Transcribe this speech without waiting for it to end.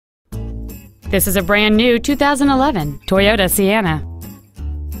This is a brand new 2011 Toyota Sienna.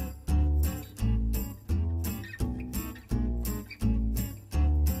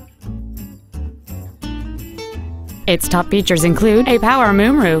 Its top features include a power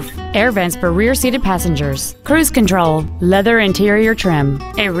moonroof, air vents for rear-seated passengers, cruise control, leather interior trim,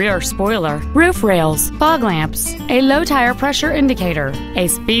 a rear spoiler, roof rails, fog lamps, a low tire pressure indicator, a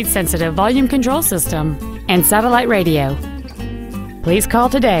speed-sensitive volume control system, and satellite radio. Please call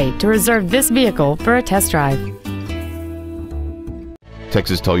today to reserve this vehicle for a test drive.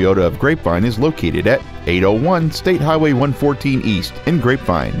 Texas Toyota of Grapevine is located at 801 State Highway 114 East in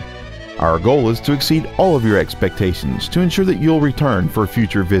Grapevine. Our goal is to exceed all of your expectations to ensure that you'll return for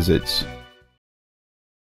future visits.